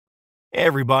Hey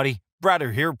everybody,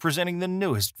 Brother here presenting the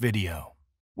newest video.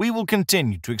 We will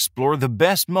continue to explore the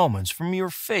best moments from your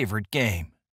favorite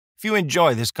game. If you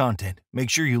enjoy this content, make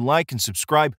sure you like and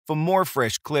subscribe for more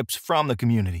fresh clips from the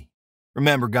community.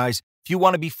 Remember guys, if you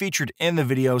want to be featured in the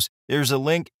videos, there's a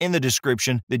link in the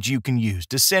description that you can use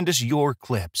to send us your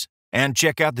clips. And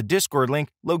check out the Discord link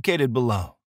located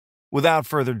below. Without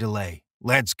further delay,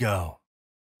 let's go.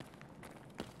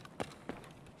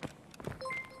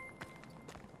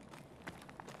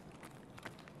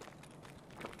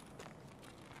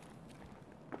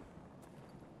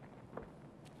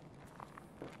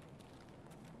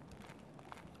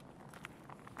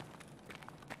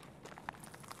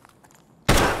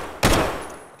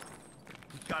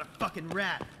 Got a fucking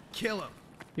rat. Kill him.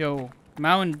 Yo,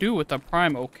 Mountain Dew with the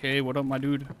Prime. Okay, what up, my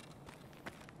dude?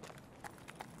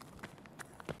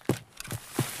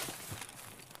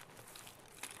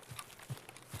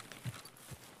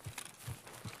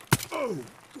 Oh.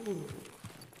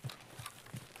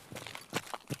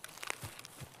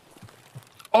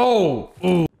 Oh.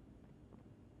 Ooh.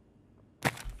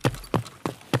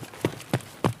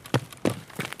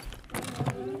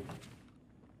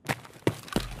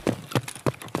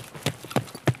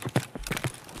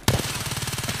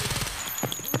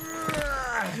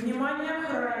 Внимание,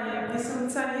 охране!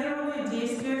 Несанкционированные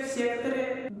действия в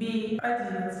секторе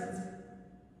B11.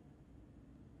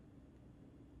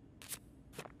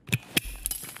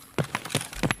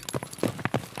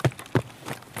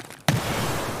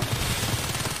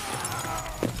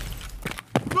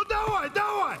 Ну давай,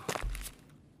 давай!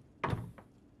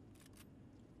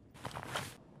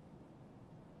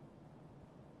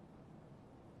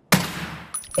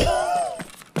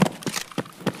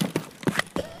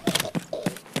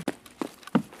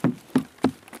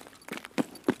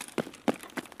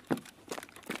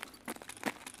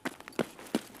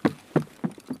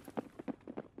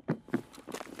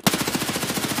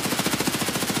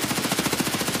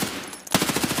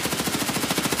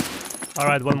 All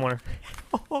right, one more.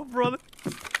 Oh, brother.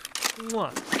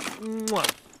 Mwah.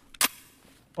 Mwah.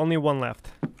 Only one left.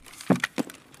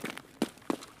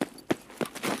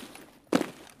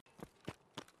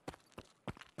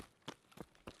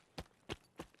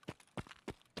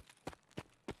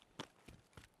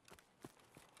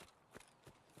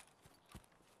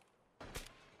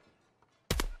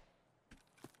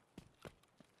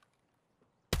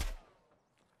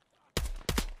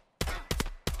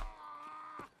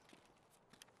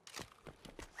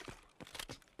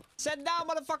 Sit down,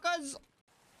 motherfuckers!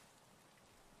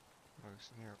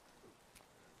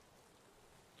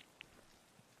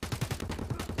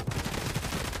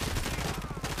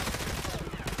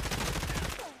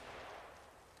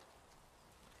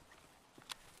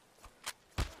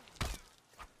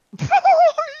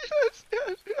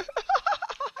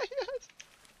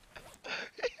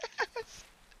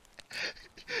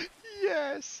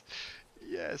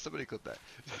 Yes, somebody clip that.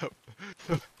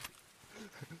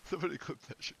 Somebody clip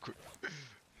that shit quick.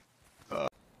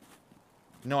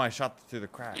 No, I shot through the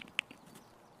crack.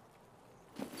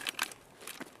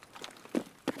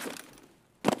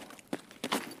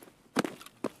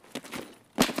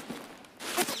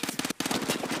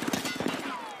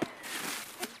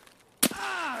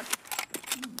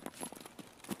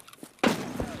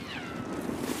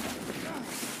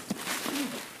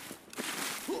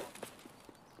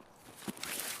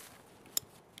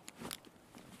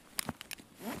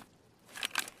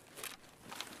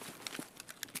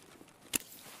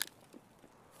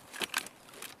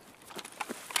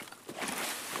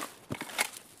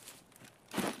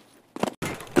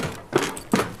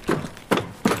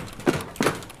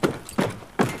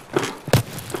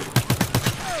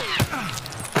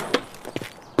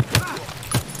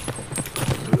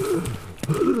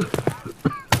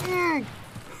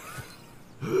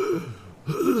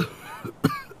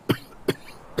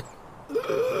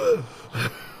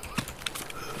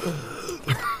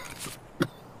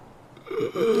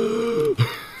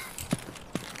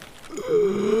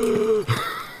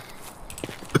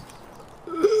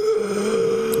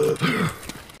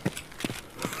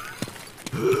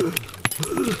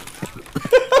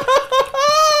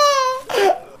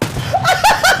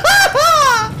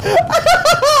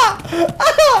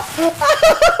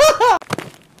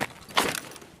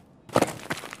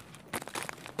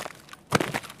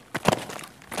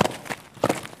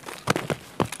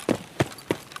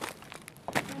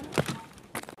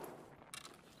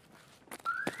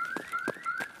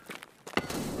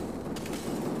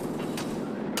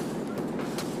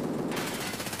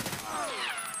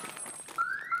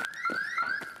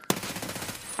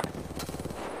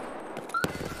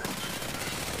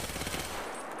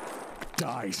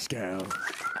 Die, Scout.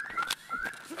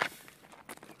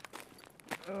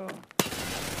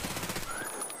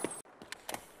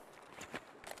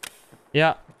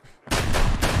 Yeah.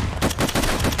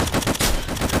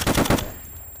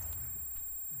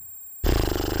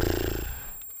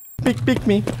 Pick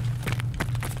me.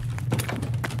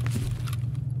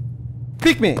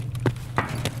 Pick me.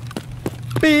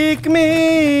 Pick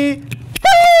me.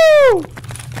 Woo!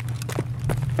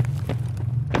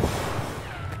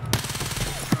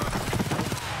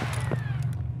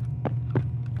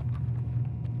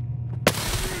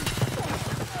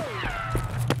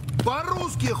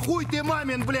 По-русски, хуй ты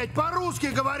мамин, блядь, по-русски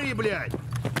говори, блядь.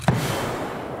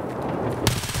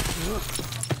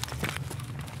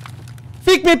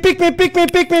 Pick me, pick me, pick me,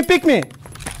 pick me, pick me.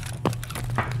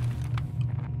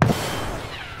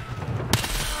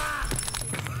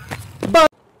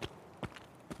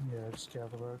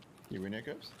 You win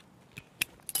echoes?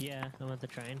 Yeah, I'm at the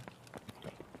train.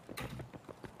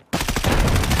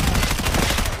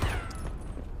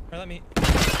 Or let me.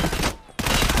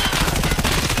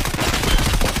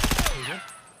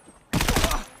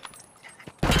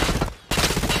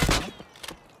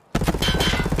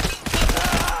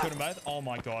 Put them both. Oh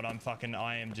my god,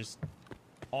 I am just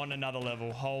on another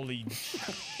level. Holy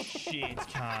shit,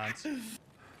 can't.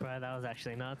 Bro, that was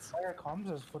actually nuts. Where comes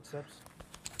his footsteps?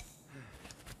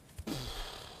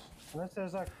 Unless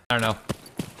there's like. I don't know.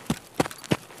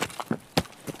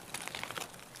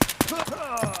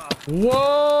 Whoa!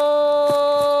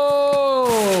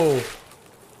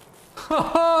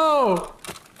 Oh!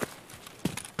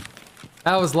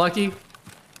 That was lucky.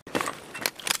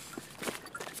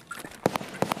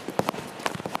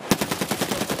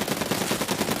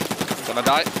 Gonna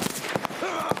die.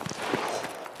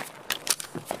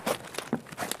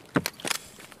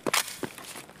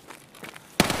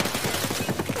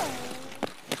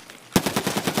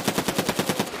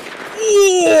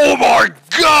 Oh my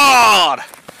god!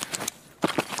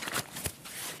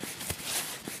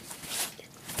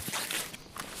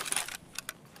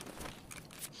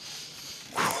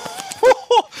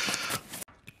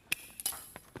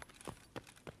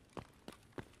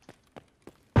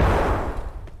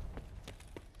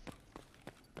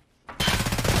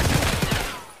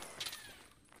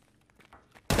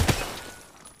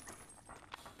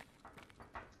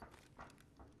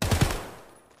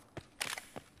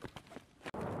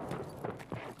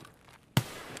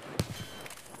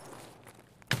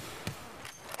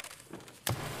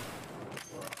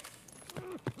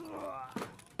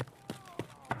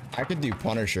 I could do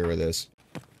Punisher with this.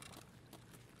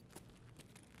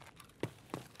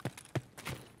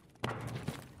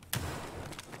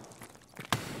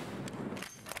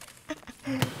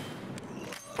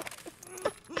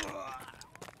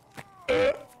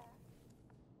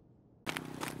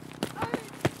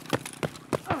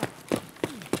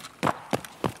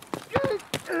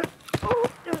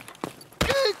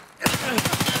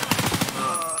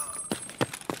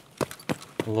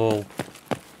 Лол.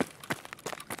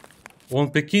 Он,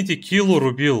 прикиньте, киллу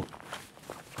рубил.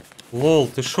 Лол,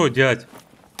 ты шо, дядь?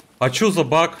 А чё за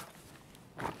баг?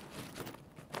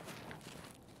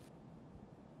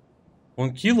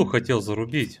 Он киллу хотел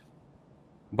зарубить.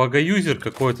 Багаюзер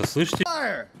какой-то, слышите?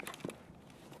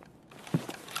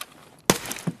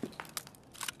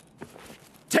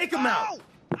 Take him out!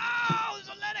 Oh, there's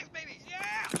a Lennox, baby!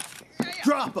 Yeah!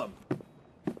 Drop him!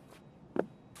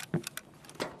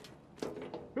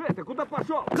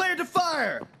 Clear to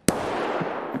fire!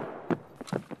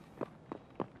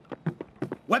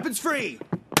 Weapons free!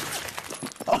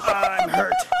 Oh, I'm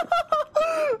hurt.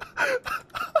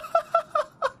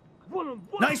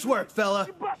 Nice work, fella.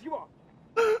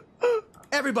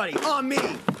 Everybody, on me!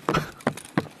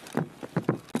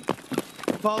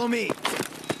 Follow me.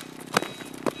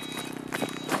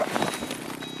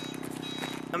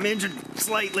 I'm injured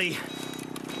slightly.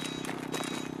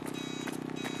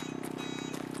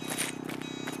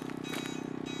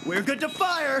 We're good to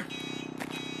fire.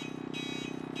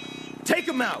 Take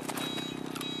him out.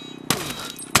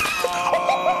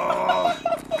 Oh.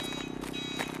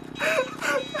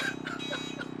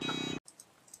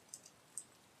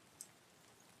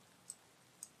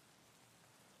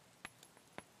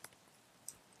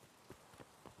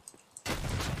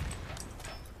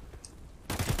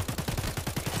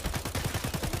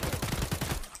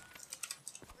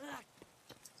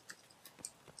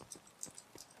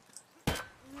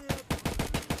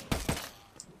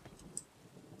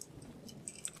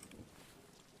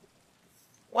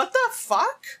 What the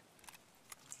fuck?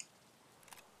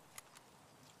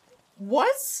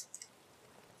 What?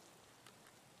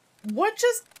 What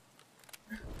just...